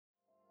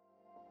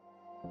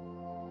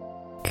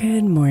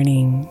Good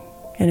morning,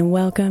 and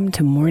welcome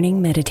to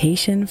Morning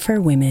Meditation for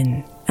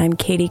Women. I'm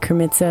Katie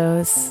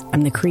Kremitzos.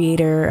 I'm the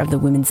creator of the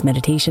Women's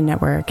Meditation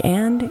Network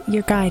and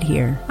your guide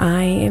here.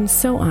 I am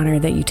so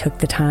honored that you took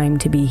the time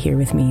to be here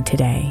with me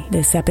today.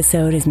 This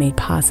episode is made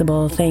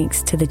possible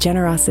thanks to the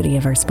generosity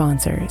of our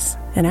sponsors.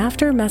 And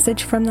after a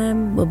message from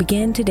them, we'll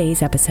begin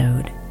today's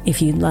episode.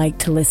 If you'd like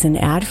to listen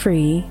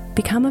ad-free,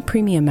 become a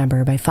premium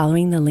member by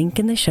following the link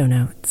in the show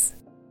notes.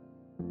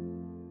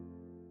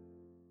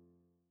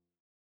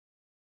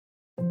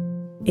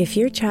 If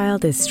your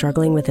child is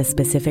struggling with a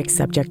specific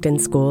subject in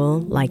school,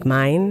 like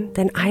mine,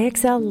 then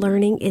IXL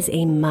Learning is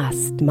a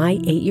must. My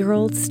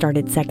 8-year-old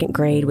started second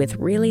grade with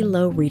really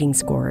low reading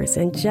scores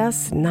and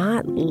just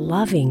not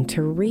loving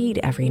to read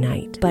every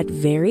night. But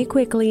very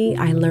quickly,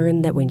 I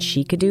learned that when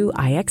she could do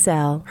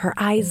IXL, her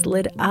eyes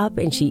lit up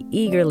and she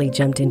eagerly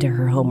jumped into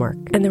her homework.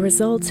 And the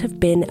results have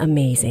been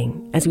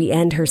amazing. As we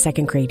end her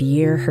second grade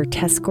year, her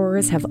test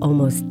scores have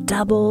almost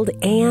doubled,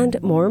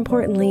 and more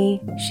importantly,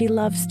 she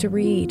loves to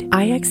read.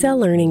 IXL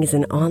Learning is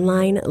an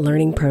online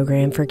learning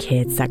program for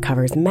kids that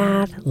covers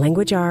math,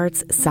 language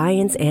arts,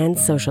 science, and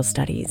social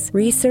studies.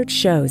 Research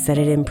shows that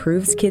it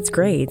improves kids'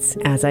 grades,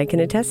 as I can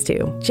attest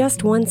to.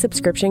 Just one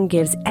subscription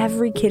gives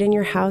every kid in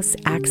your house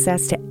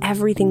access to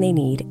everything they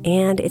need,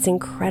 and it's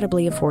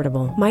incredibly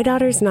affordable. My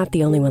daughter's not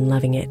the only one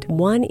loving it.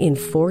 1 in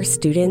 4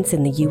 students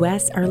in the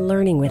U.S. are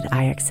learning with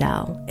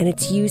IXL, and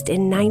it's used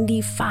in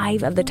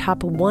 95 of the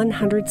top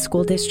 100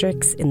 school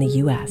districts in the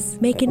U.S.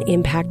 Make an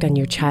impact on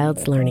your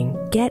child's learning.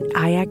 Get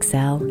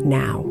IXL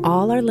now.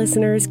 All our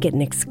listeners get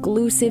an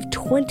exclusive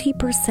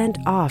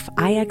 20% off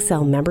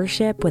IXL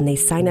membership when they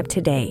sign up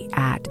today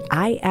at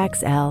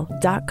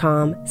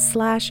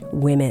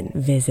IXL.com/women.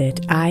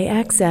 Visit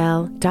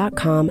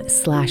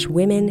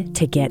IXL.com/women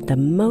to get the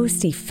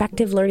most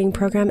effective learning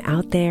program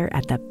out there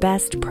at the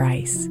best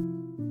price.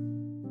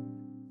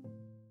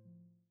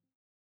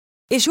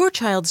 Is your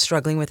child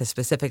struggling with a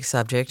specific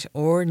subject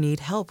or need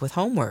help with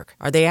homework?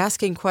 Are they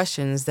asking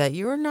questions that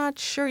you're not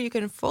sure you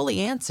can fully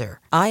answer?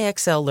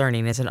 IXL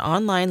Learning is an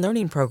online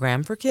learning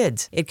program for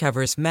kids. It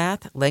covers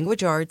math,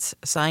 language arts,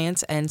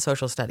 science, and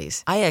social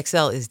studies.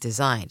 IXL is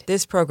designed.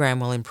 This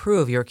program will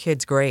improve your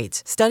kids'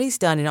 grades. Studies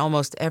done in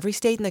almost every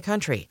state in the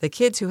country. The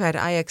kids who had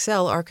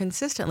IXL are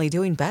consistently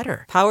doing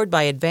better. Powered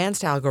by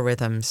advanced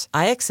algorithms,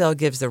 IXL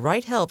gives the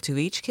right help to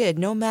each kid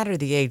no matter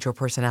the age or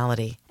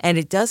personality. And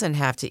it doesn't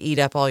have to eat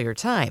up all your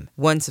time.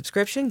 One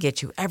subscription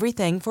gets you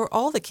everything for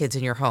all the kids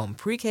in your home,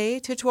 pre-K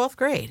to 12th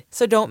grade.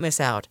 So don't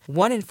miss out.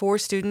 1 in 4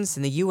 students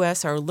in the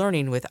U.S. are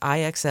learning with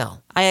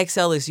IXL.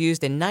 IXL is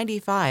used in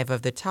 95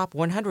 of the top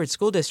 100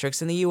 school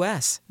districts in the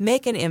U.S.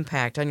 Make an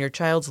impact on your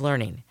child's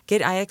learning.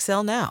 Get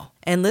IXL now.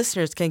 And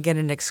listeners can get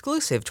an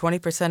exclusive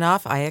 20%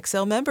 off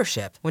IXL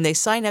membership when they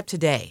sign up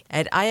today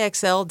at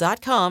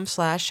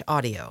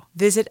IXL.com/audio.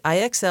 Visit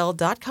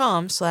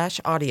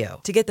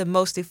IXL.com/audio to get the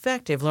most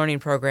effective learning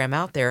program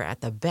out there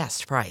at the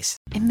best price.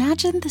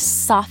 Imagine the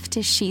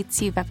softest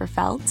sheets you've ever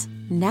felt.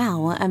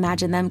 Now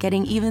imagine them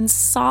getting even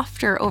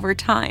softer over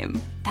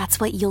time.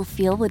 That's what you'll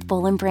feel with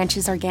Boll &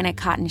 Branch's organic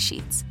cotton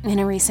sheets. In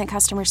a recent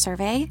customer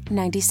survey,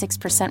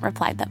 96%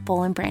 replied that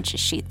Boll & Branch's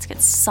sheets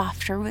get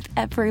softer with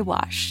every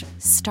wash.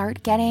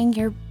 Start getting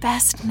your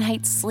best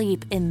night's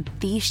sleep in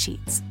these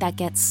sheets that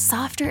get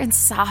softer and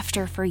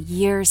softer for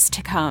years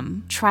to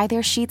come. Try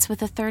their sheets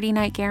with a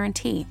 30-night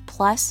guarantee,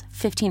 plus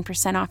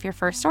 15% off your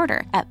first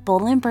order at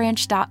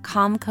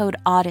bollandbranch.com code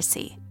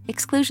Odyssey.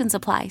 Exclusions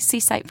apply. See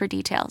site for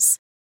details.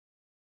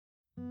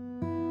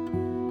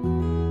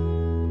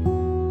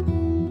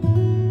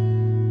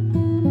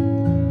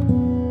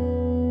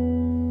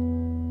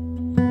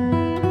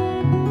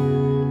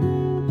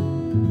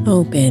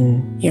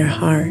 Open your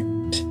heart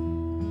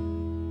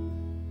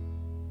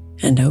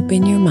and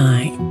open your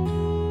mind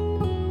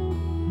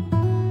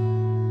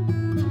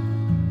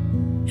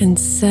and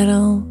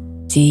settle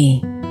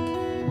deep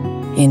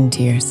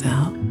into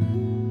yourself.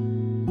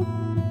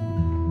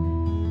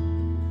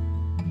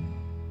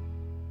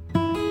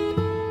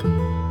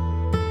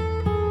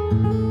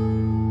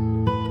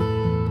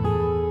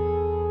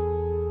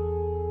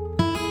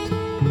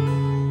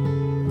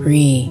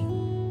 Breathe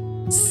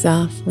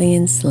softly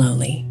and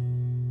slowly.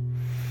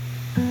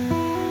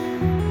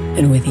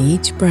 And with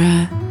each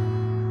breath,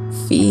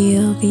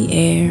 feel the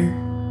air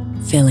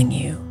filling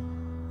you,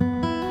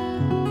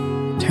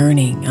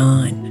 turning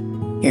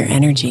on your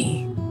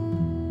energy.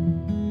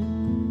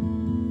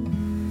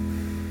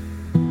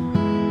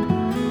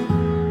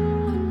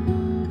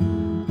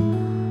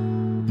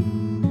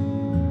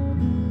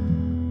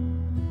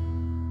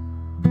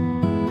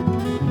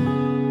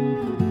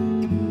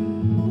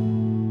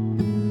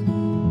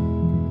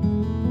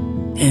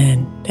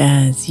 And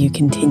as you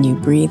continue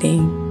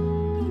breathing,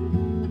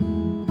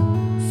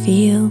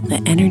 feel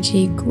the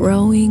energy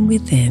growing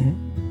within.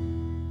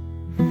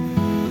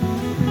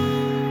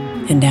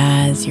 And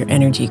as your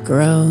energy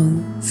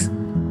grows,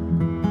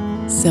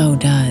 so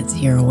does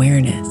your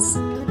awareness.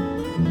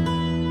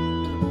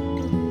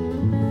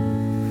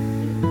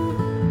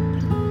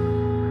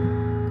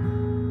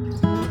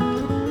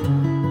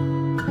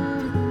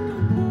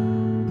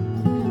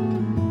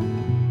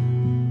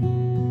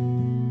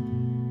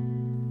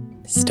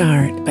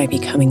 start by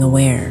becoming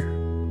aware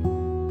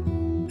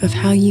of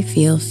how you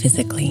feel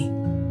physically.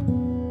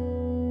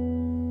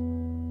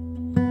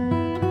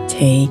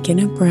 Take in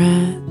a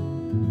breath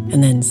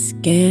and then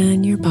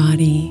scan your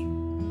body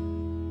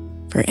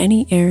for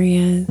any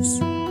areas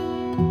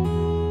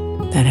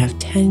that have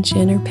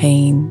tension or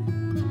pain,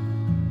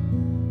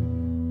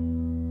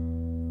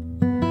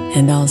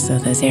 and also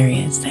those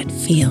areas that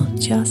feel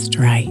just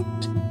right.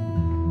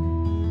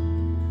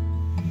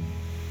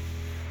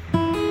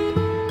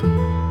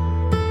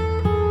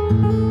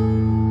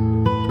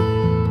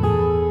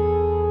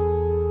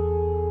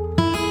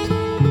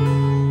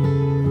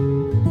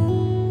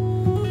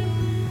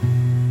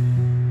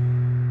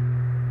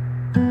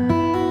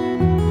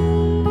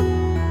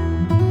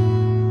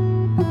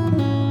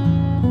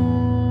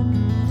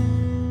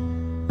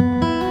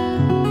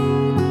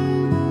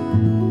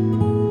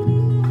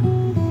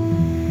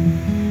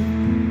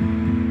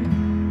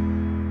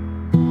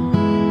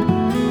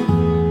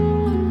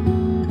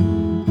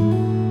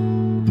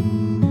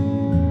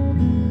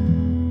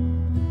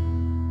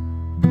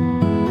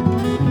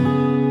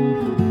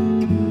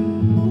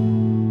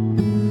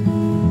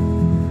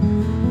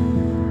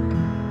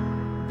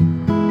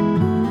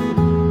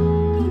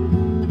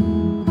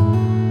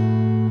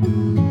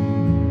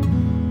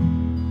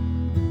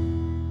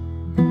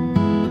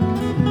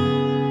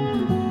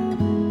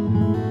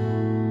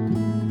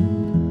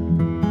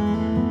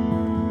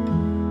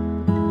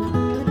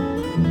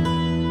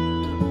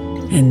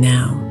 And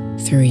now,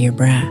 through your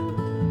breath,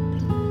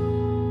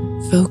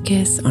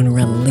 focus on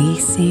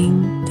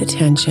releasing the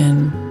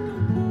tension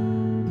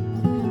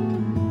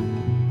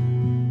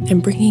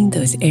and bringing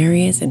those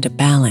areas into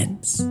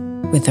balance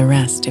with the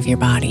rest of your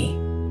body.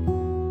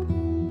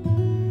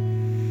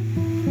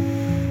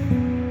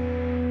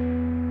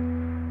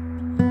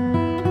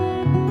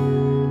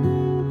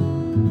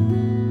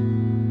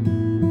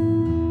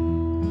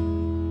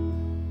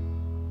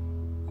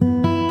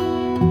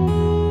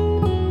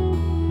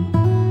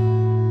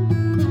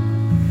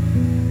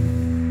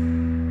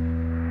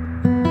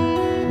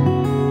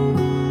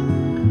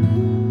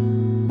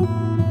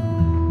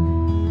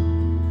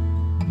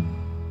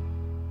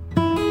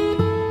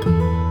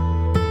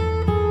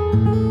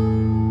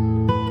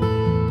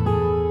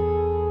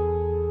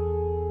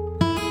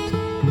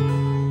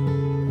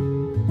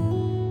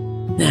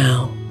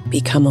 Now,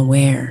 become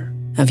aware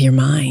of your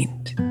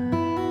mind,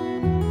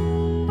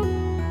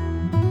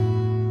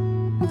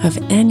 of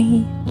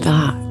any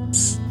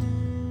thoughts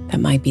that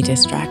might be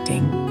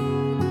distracting.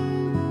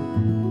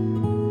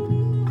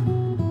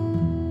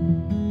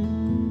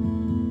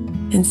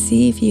 And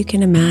see if you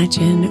can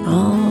imagine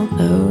all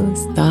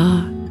those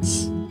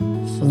thoughts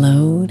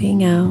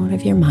floating out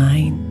of your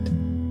mind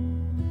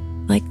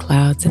like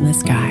clouds in the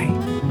sky.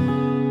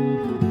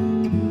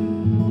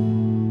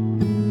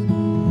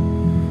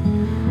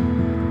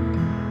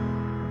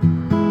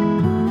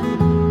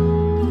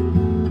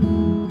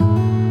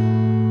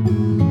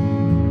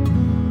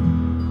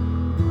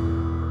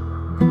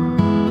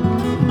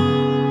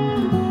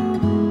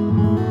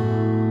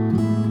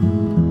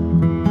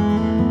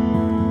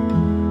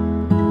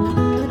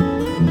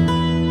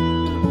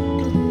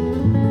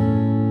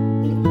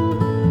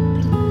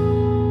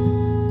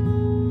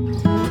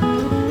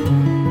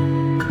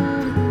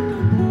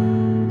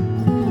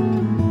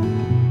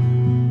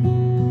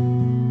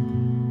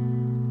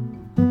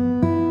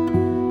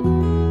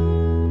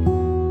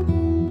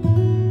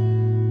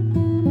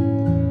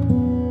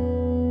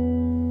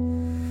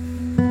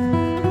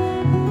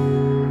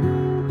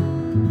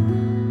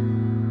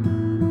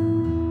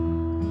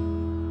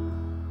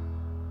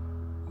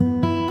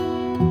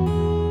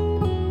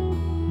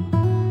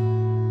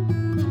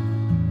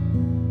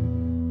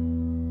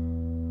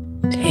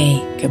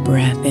 Take a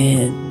breath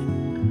in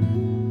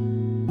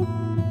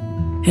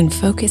and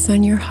focus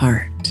on your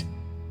heart.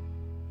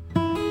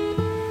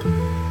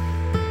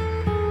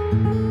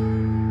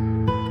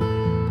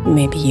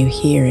 Maybe you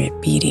hear it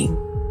beating.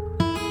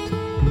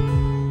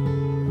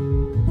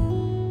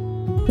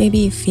 Maybe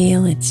you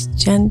feel its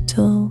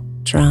gentle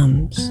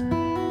drums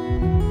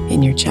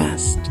in your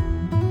chest.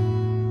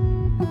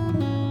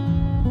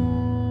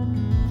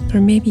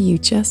 Or maybe you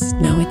just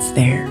know it's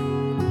there.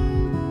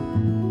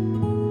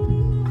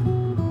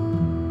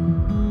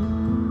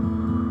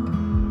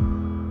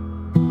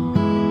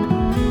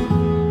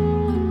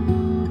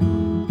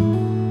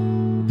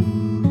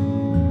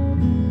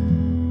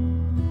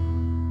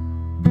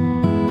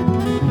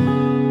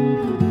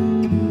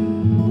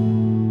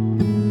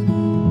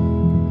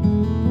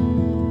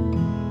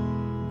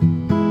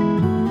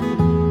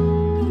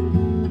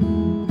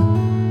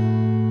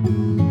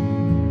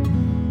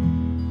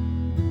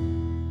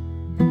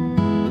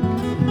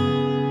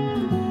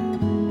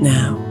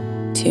 Now,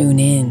 tune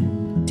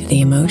in to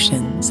the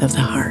emotions of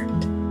the heart.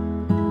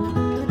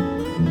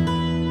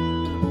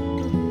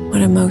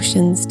 What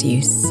emotions do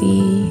you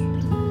see,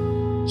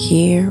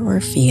 hear,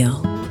 or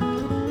feel?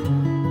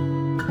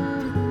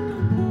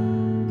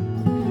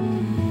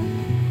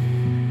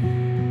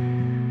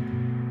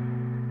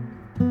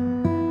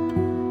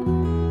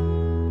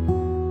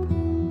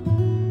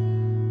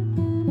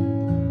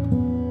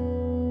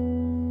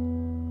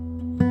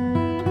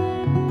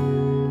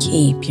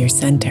 keep your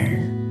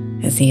center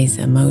as these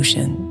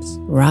emotions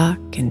rock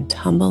and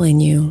tumble in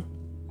you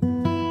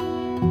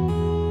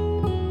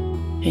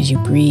as you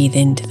breathe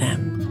into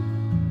them,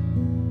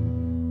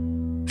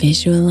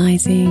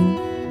 visualizing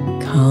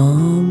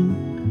calm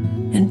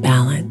and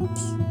balance.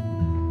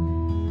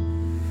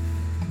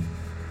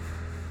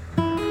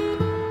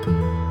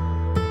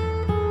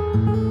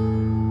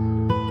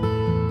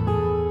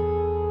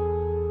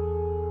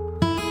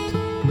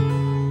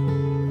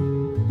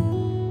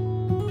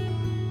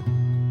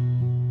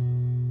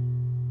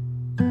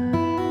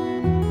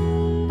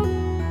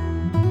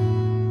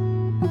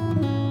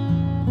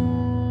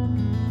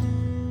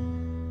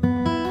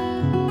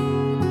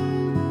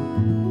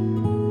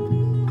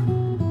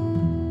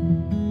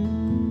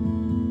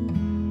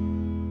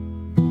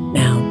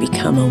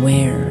 Become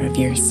aware of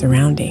your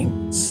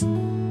surroundings.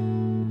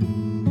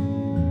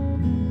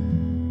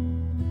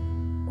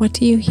 What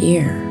do you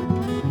hear?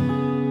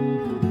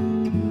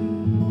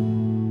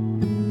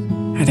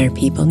 Are there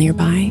people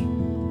nearby?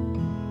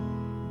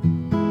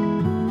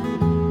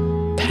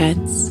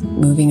 Pets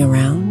moving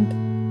around?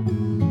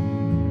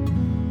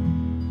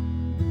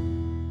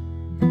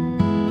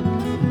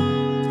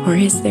 Or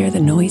is there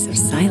the noise of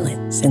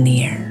silence in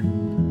the air?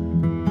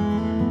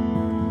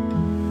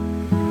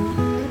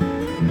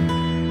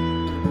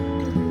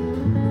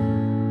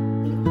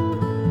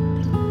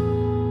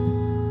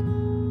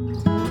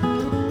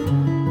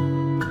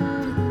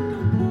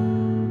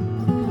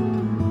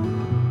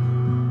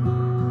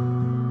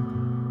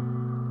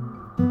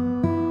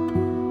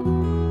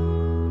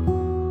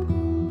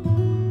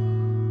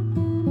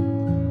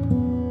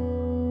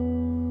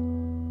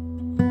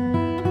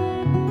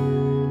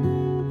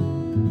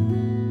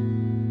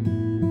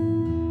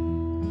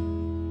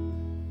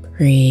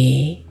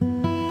 Breathe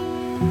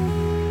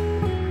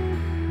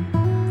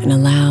and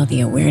allow the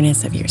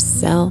awareness of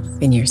yourself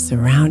and your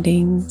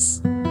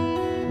surroundings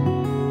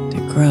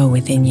to grow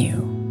within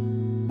you.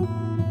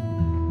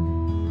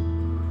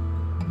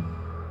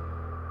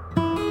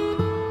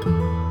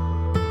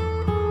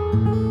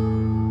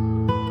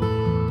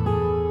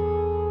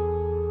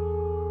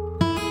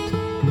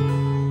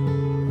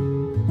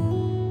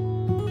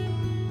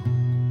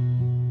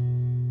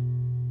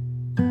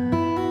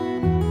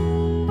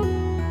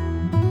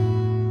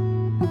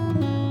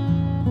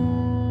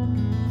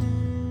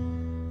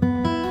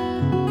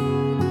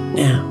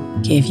 Now,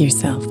 give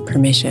yourself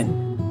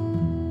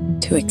permission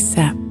to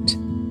accept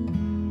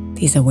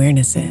these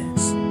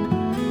awarenesses.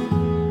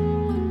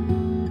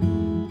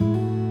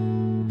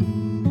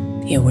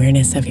 The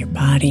awareness of your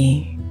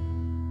body,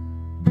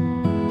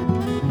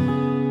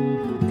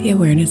 the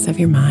awareness of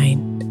your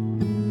mind,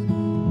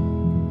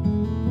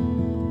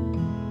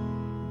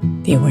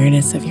 the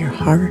awareness of your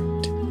heart,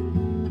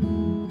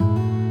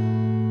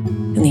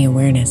 and the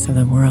awareness of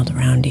the world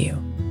around you.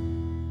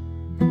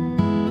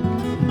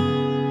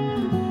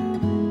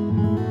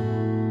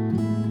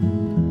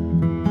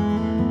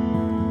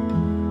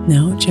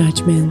 No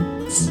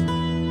judgments,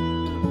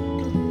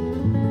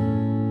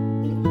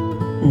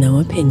 no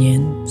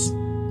opinions,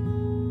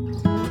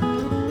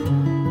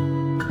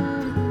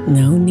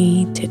 no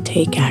need to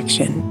take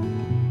action.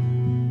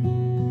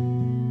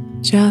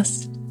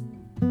 Just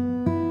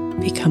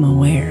become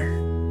aware.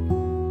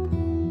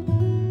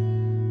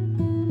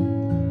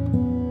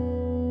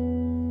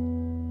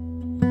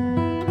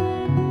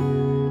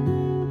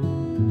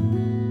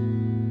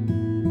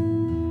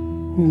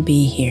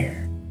 Be here.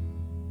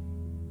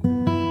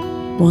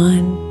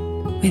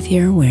 One with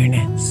your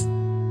awareness.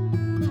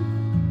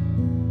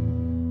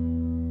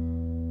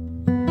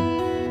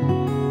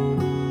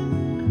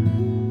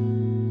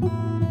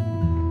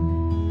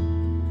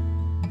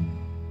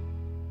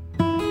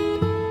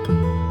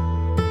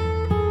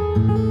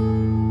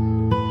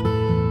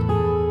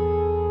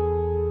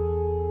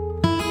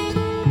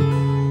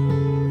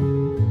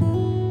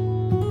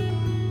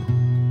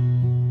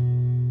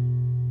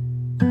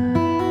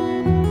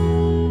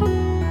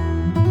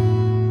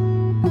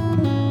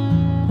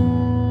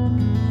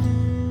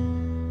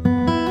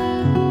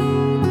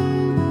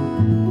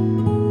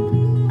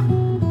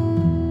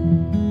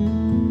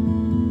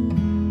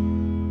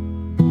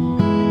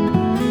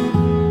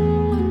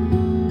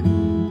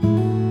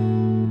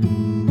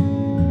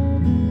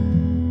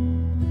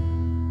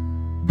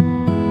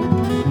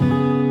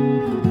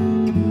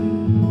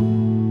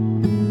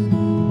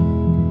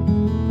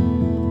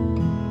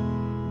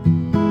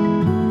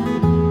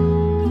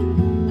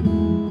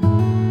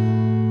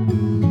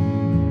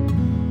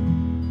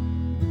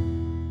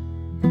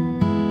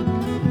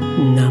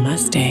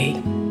 Namaste.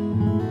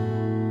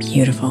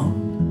 Beautiful.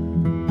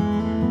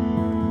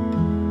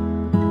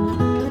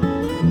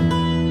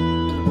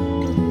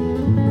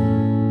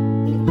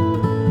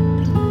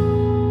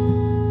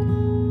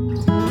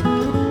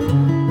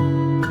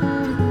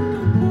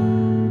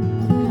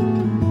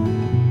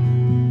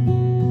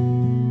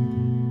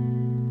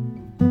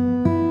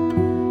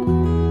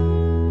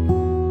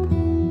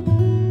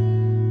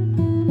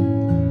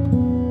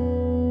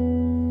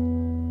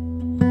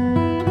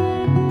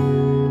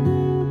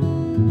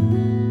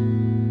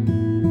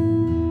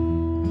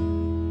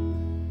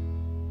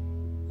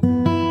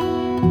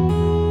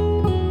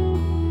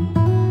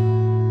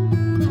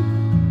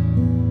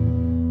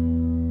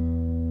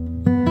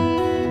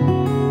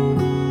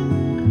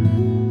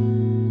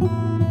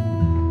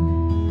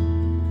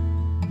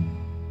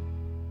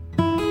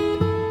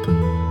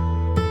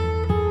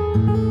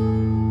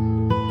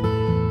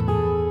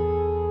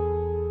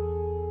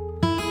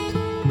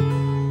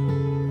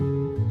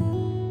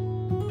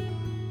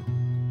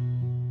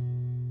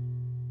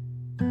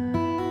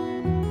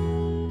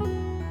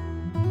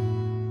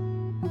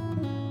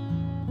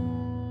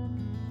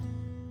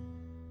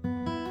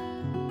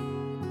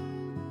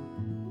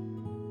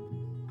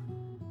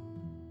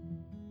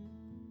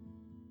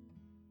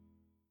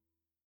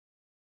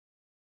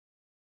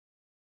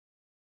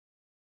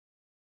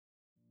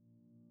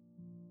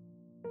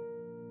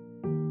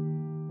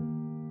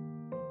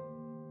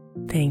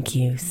 Thank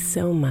you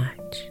so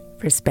much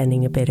for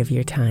spending a bit of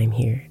your time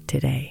here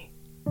today.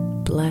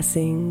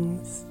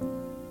 Blessings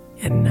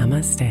and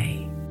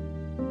namaste.